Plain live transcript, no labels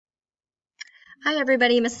Hi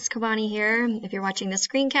everybody, Mrs. Kavani here. If you're watching the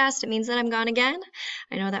screencast, it means that I'm gone again.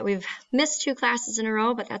 I know that we've missed 2 classes in a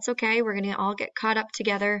row, but that's okay. We're going to all get caught up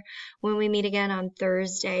together when we meet again on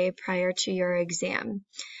Thursday prior to your exam.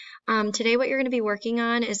 Today what you're going to be working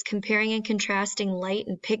on is comparing and contrasting light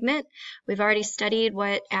and pigment. We've already studied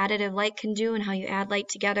what additive light can do and how you add light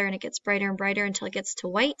together and it gets brighter and brighter until it gets to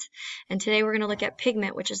white. And today we're going to look at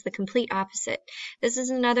pigment, which is the complete opposite. This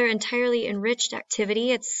is another entirely enriched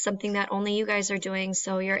activity. It's something that only you guys are doing,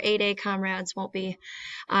 so your 8A comrades won't be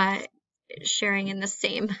sharing in the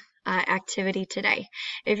same activity today.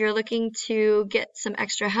 If you're looking to get some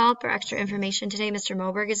extra help or extra information today, Mr.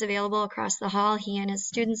 Moberg is available across the hall. He and his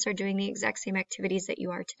students are doing the exact same activities that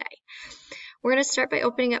you are today. We're going to start by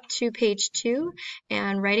opening up to page 2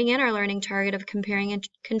 and writing in our learning target of comparing and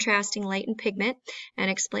contrasting light and pigment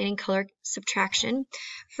and explaining color subtraction.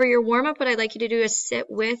 For your warm-up, what I'd like you to do is sit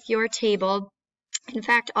with your table. In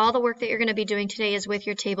fact, all the work that you're going to be doing today is with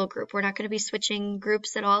your table group. We're not going to be switching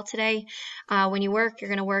groups at all today. When you work, you're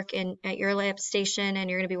going to work at your lab station and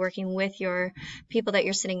you're going to be working with your people that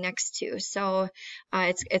you're sitting next to. So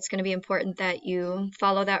it's going to be important that you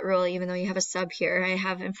follow that rule even though you have a sub here. I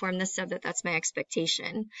have informed the sub that that's my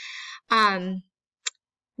expectation.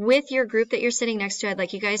 With your group that you're sitting next to, I'd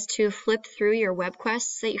like you guys to flip through your web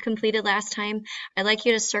quests that you completed last time. I'd like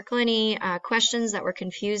you to circle any questions that were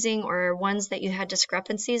confusing or ones that you had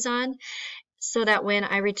discrepancies on so that when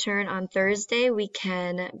I return on Thursday, we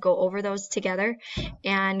can go over those together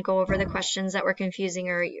and go over the questions that were confusing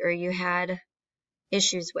or you had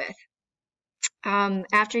issues with.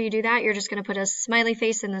 After you do that, you're just going to put a smiley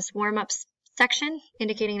face in this warm-up section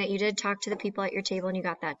indicating that you did talk to the people at your table and you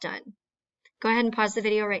got that done. Go ahead and pause the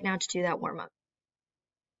video right now to do that warm-up.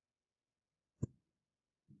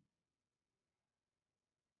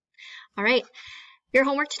 All right, your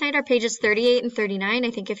homework tonight are pages 38 and 39.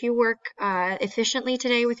 I think if you work efficiently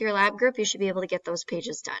today with your lab group, you should be able to get those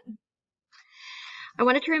pages done. I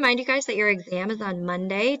wanted to remind you guys that your exam is on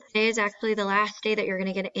Monday. Today is actually the last day that you're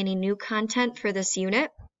going to get any new content for this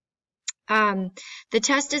unit. The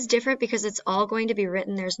test is different because it's all going to be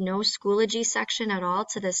written. There's no Schoology section at all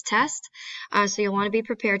to this test, so you'll want to be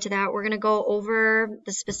prepared to that. We're going to go over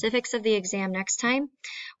the specifics of the exam next time.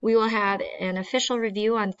 We will have an official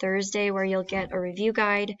review on Thursday where you'll get a review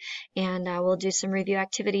guide and we'll do some review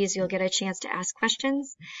activities. You'll get a chance to ask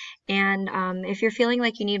questions. And if you're feeling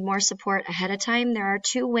like you need more support ahead of time, there are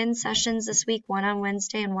 2 WIN sessions this week, one on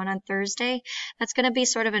Wednesday and one on Thursday. That's going to be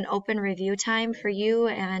sort of an open review time for you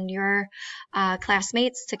and your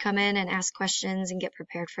classmates to come in and ask questions and get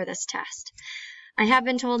prepared for this test. I have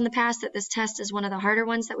been told in the past that this test is one of the harder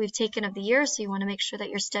ones that we've taken of the year, so you want to make sure that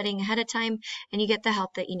you're studying ahead of time and you get the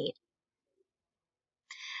help that you need.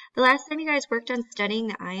 The last time you guys worked on studying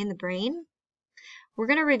the eye and the brain, we're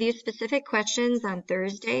going to review specific questions on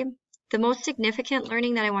Thursday. The most significant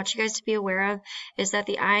learning that I want you guys to be aware of is that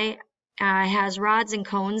the eye has rods and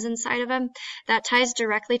cones inside of them. That ties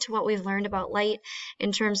directly to what we've learned about light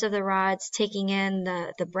in terms of the rods taking in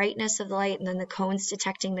the brightness of the light and then the cones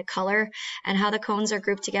detecting the color and how the cones are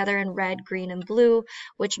grouped together in red, green, and blue,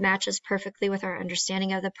 which matches perfectly with our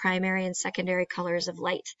understanding of the primary and secondary colors of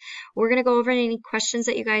light. We're going to go over any questions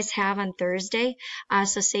that you guys have on Thursday,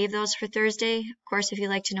 so save those for Thursday. Of course, if you'd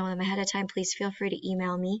like to know them ahead of time, please feel free to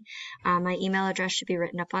email me. My email address should be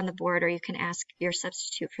written up on the board, or you can ask your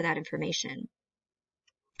substitute for that information.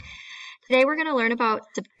 Today we're going to learn about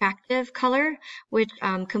subtractive color, which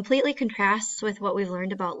completely contrasts with what we've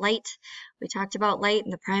learned about light. We talked about light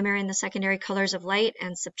and the primary and the secondary colors of light,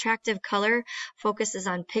 and subtractive color focuses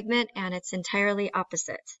on pigment, and it's entirely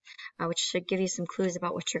opposite, which should give you some clues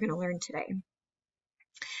about what you're going to learn today.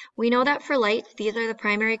 We know that for light, these are the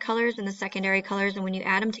primary colors and the secondary colors, and when you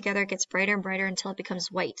add them together, it gets brighter and brighter until it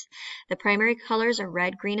becomes white. The primary colors are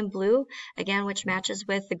red, green, and blue, again, which matches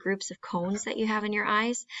with the groups of cones that you have in your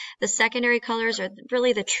eyes. The secondary colors, are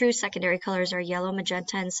really the true secondary colors, are yellow,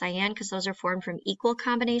 magenta, and cyan, because those are formed from equal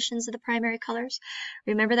combinations of the primary colors.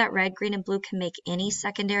 Remember that red, green, and blue can make any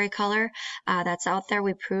secondary color that's out there.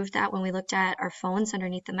 We proved that when we looked at our phones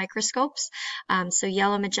underneath the microscopes. So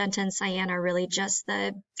yellow, magenta, and cyan are really just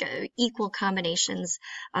the equal combinations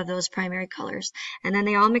of those primary colors, and then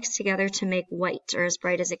they all mix together to make white, or as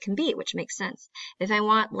bright as it can be, which makes sense. If I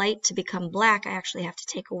want light to become black, I actually have to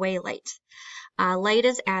take away light. Light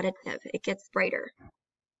is additive. It gets brighter.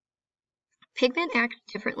 Pigment acts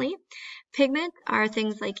differently. Pigment are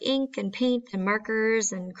things like ink and paint and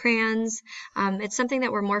markers and crayons. It's something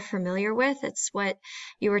that we're more familiar with. It's what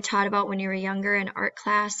you were taught about when you were younger in art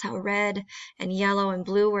class, how red and yellow and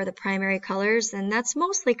blue were the primary colors, and that's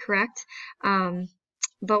mostly correct.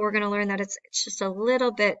 but we're going to learn that it's just a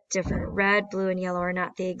little bit different. Red, blue, and yellow are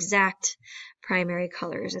not the exact primary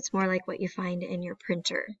colors. It's more like what you find in your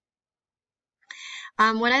printer.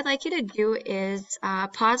 What I'd like you to do is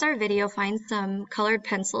pause our video, find some colored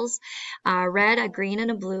pencils, red, a green, and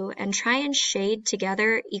a blue, and try and shade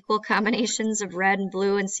together equal combinations of red and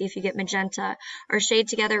blue and see if you get magenta, or shade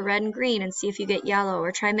together red and green and see if you get yellow,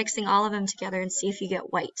 or try mixing all of them together and see if you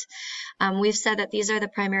get white. We've said that these are the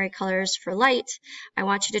primary colors for light. I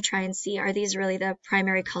want you to try and see, are these really the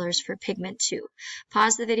primary colors for pigment too?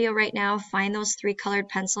 Pause the video right now, find those 3 colored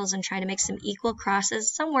pencils, and try to make some equal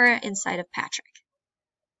crosses somewhere inside of Patrick.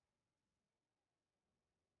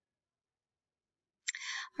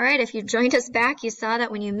 All right, if you joined us back, you saw that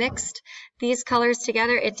when you mixed these colors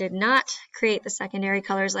together, it did not create the secondary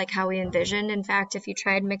colors like how we envisioned. In fact, if you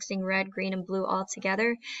tried mixing red, green, and blue all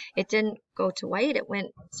together, it didn't go to white. It went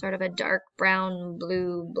sort of a dark brown,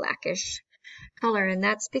 blue, blackish color, and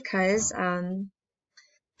that's because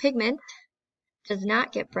pigment does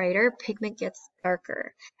not get brighter, pigment gets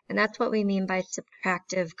darker, and that's what we mean by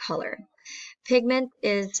subtractive color. Pigment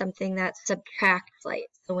is something that subtracts light.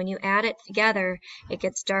 So when you add it together, it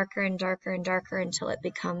gets darker and darker and darker until it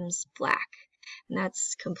becomes black. And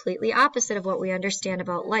that's completely opposite of what we understand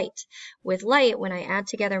about light. With light, when I add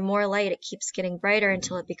together more light, it keeps getting brighter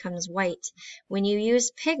until it becomes white. When you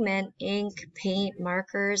use pigment, ink, paint,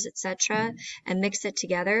 markers, etc., and mix it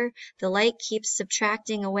together, the light keeps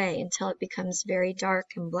subtracting away until it becomes very dark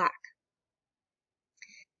and black.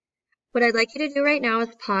 What I'd like you to do right now is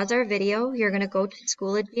pause our video. You're going to go to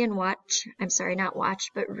Schoology and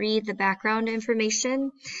read the background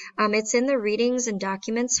information. It's in the Readings and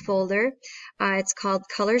Documents folder. It's called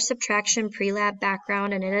Color Subtraction Pre-Lab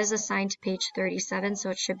Background, and it is assigned to page 37, so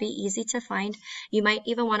it should be easy to find. You might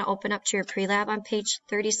even want to open up to your pre-lab on page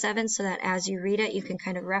 37 so that as you read it, you can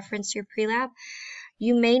kind of reference your pre-lab.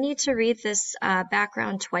 You may need to read this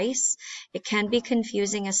background twice. It can be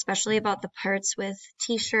confusing, especially about the parts with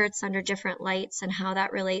t-shirts under different lights and how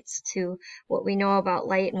that relates to what we know about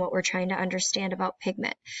light and what we're trying to understand about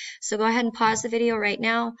pigment. So go ahead and pause the video right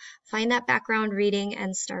now, find that background reading,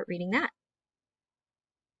 and start reading that.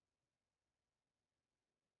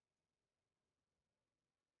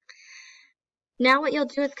 Now what you'll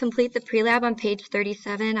do is complete the pre-lab on page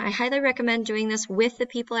 37. I highly recommend doing this with the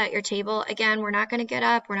people at your table. Again, we're not going to get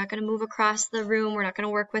up, we're not going to move across the room, we're not going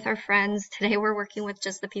to work with our friends. Today we're working with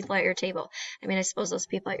just the people at your table. I mean, I suppose those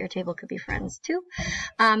people at your table could be friends too.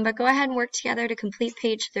 But go ahead and work together to complete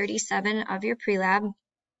page 37 of your pre-lab.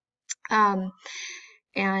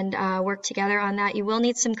 Work together on that. You will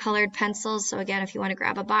need some colored pencils. So again, if you want to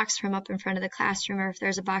grab a box from up in front of the classroom, or if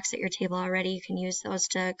there's a box at your table already, you can use those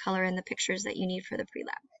to color in the pictures that you need for the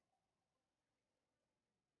pre-lab.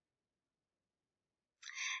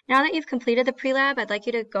 Now that you've completed the pre-lab, I'd like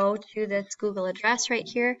you to go to this Google address right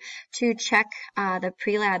here to check the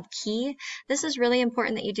pre-lab key. This is really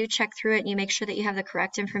important that you do check through it and you make sure that you have the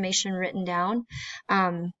correct information written down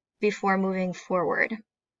before moving forward.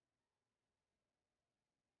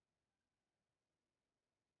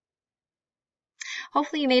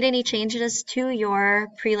 Hopefully you made any changes to your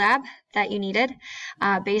pre-lab that you needed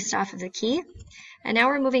based off of the key. And now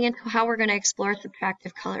we're moving into how we're going to explore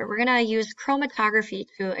subtractive color. We're going to use chromatography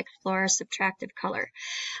to explore subtractive color.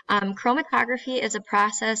 Chromatography is a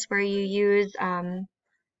process where you use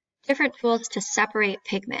different tools to separate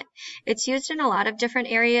pigment. It's used in a lot of different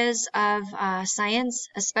areas of science,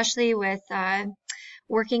 especially with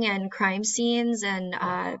working in crime scenes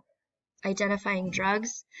and identifying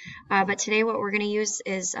drugs. But today what we're going to use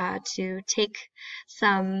is to take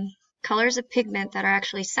some colors of pigment that are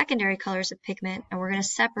actually secondary colors of pigment, and we're going to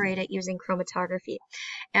separate it using chromatography.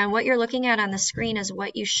 And what you're looking at on the screen is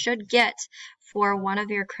what you should get for one of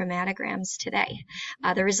your chromatograms today.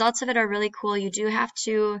 The results of it are really cool. You do have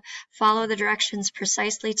to follow the directions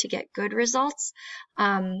precisely to get good results,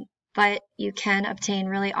 but you can obtain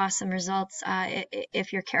really awesome results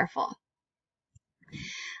if you're careful.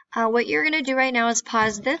 What you're going to do right now is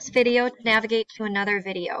pause this video to navigate to another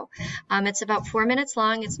video. It's about 4 minutes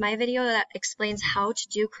long. It's my video that explains how to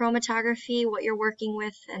do chromatography, what you're working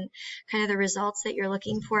with, and kind of the results that you're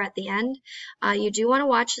looking for at the end. You do want to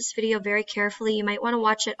watch this video very carefully. You might want to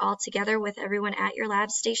watch it all together with everyone at your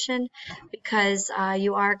lab station because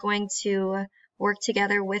you are going to work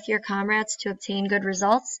together with your comrades to obtain good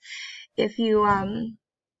results. If you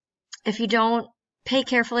don't pay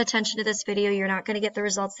careful attention to this video, you're not going to get the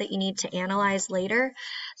results that you need to analyze later.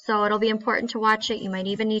 So it'll be important to watch it. You might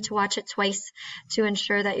even need to watch it twice to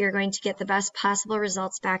ensure that you're going to get the best possible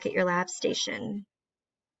results back at your lab station.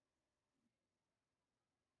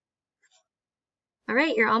 All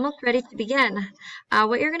right, you're almost ready to begin.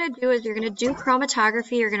 What you're going to do is you're going to do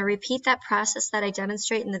chromatography. You're going to repeat that process that I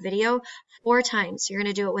demonstrate in the video 4 times. You're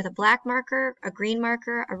going to do it with a black marker, a green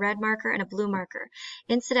marker, a red marker, and a blue marker.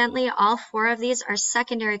 Incidentally, all 4 of these are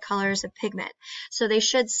secondary colors of pigment, so they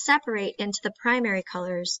should separate into the primary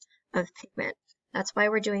colors of pigment. That's why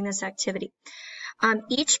we're doing this activity.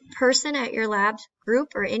 Each person at your lab group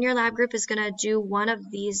or in your lab group is going to do one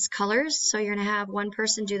of these colors. So you're going to have one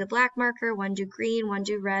person do the black marker, one do green, one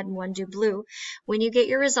do red, and one do blue. When you get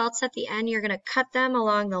your results at the end, you're going to cut them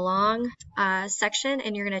along the long section,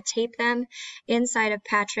 and you're going to tape them inside of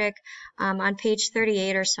Patrick on page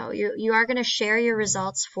 38 or so. You are going to share your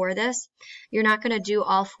results for this. You're not going to do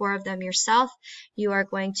all 4 of them yourself. You are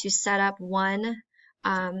going to set up one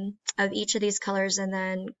of each of these colors and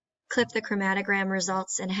then clip the chromatogram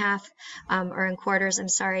results in half or in quarters,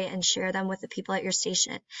 and share them with the people at your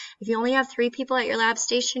station. If you only have 3 people at your lab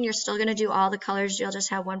station, you're still going to do all the colors. You'll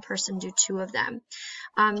just have one person do 2 of them.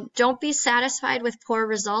 Don't be satisfied with poor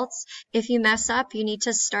results. If you mess up, you need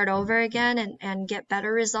to start over again and get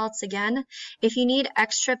better results again. If you need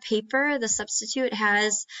extra paper, the substitute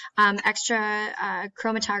has extra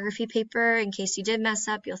chromatography paper in case you did mess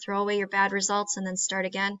up. You'll throw away your bad results and then start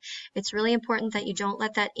again. It's really important that you don't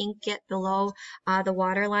let that ink get below the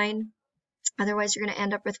water line. Otherwise, you're going to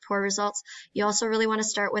end up with poor results. You also really want to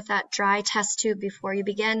start with that dry test tube before you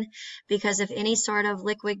begin, because if any sort of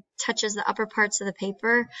liquid touches the upper parts of the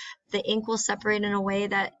paper, the ink will separate in a way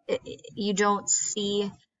that you don't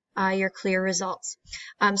see your clear results.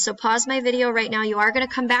 So pause my video right now. You are going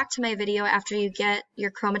to come back to my video after you get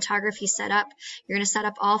your chromatography set up. You're going to set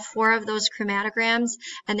up all 4 of those chromatograms,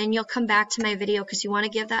 and then you'll come back to my video because you want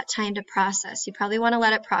to give that time to process. You probably want to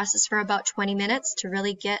let it process for about 20 minutes to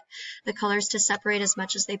really get the colors to separate as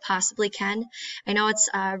much as they possibly can. I know it's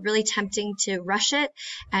really tempting to rush it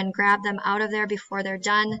and grab them out of there before they're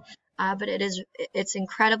done, but it's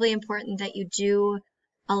incredibly important that you do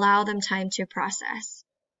allow them time to process.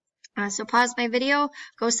 So pause my video,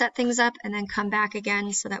 go set things up, and then come back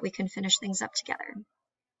again so that we can finish things up together.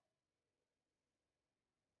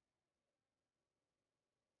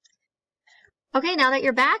 Okay, now that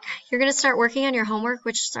you're back, you're going to start working on your homework,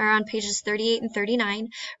 which are on pages 38 and 39.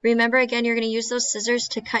 Remember, again, you're going to use those scissors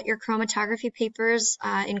to cut your chromatography papers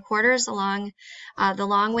in quarters along the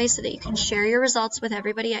long way so that you can share your results with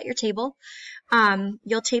everybody at your table.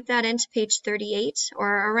 You'll tape that into page 38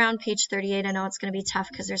 or around page 38. I know it's going to be tough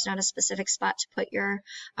because there's not a specific spot to put your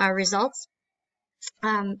results.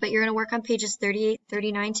 But you're going to work on pages 38,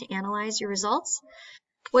 39 to analyze your results.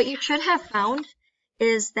 What you should have found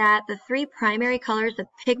is that the 3 primary colors of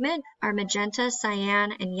pigment are magenta,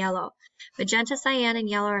 cyan, and yellow. Magenta, cyan, and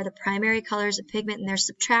yellow are the primary colors of pigment, and they're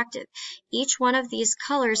subtractive. Each one of these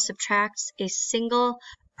colors subtracts a single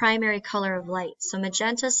primary color of light. So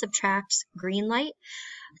magenta subtracts green light,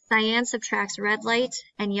 cyan subtracts red light,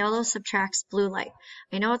 and yellow subtracts blue light.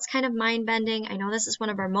 I know it's kind of mind-bending. I know this is one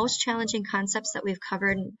of our most challenging concepts that we've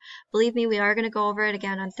covered. And believe me, we are going to go over it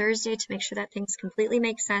again on Thursday to make sure that things completely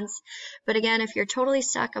make sense. But again, if you're totally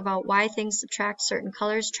stuck about why things subtract certain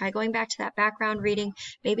colors, try going back to that background reading,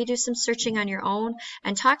 maybe do some searching on your own,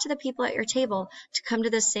 and talk to the people at your table to come to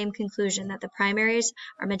the same conclusion, that the primaries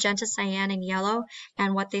are magenta, cyan, and yellow,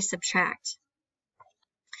 and what they subtract.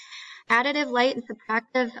 Additive light and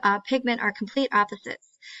subtractive pigment are complete opposites.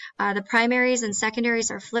 The primaries and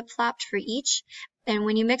secondaries are flip-flopped for each, and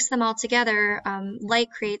when you mix them all together, light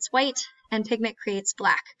creates white and pigment creates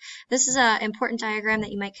black. This is an important diagram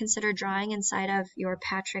that you might consider drawing inside of your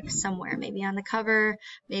Patrick somewhere, maybe on the cover,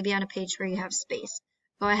 maybe on a page where you have space.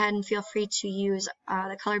 Go ahead and feel free to use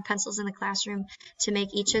the colored pencils in the classroom to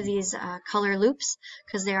make each of these color loops,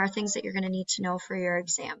 because they are things that you're going to need to know for your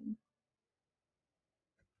exam.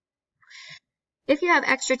 If you have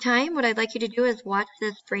extra time, what I'd like you to do is watch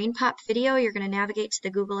this Brain Pop video. You're going to navigate to the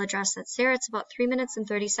Google address that's there. It's about 3 minutes and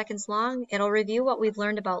 30 seconds long. It'll review what we've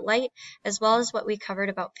learned about light as well as what we covered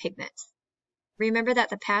about pigments. Remember that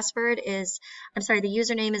the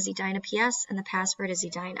username is EdinaPS and the password is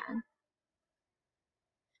Edina.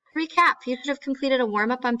 Recap, you should have completed a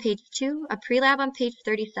warm-up on page 2, a pre-lab on page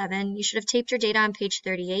 37. You should have taped your data on page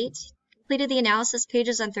 38. Completed the analysis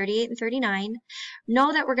pages on 38 and 39.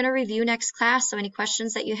 Know that we're going to review next class, so any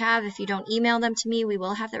questions that you have, if you don't email them to me, we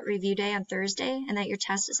will have that review day on Thursday, and that your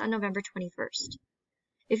test is on November 21st.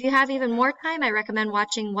 If you have even more time, I recommend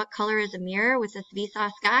watching What Color is a Mirror with this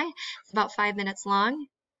Vsauce guy. It's about 5 minutes long.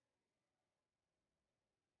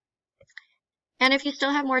 And if you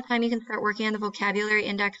still have more time, you can start working on the vocabulary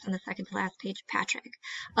index on the second to last page of Patrick.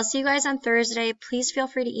 I'll see you guys on Thursday. Please feel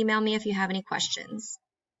free to email me if you have any questions.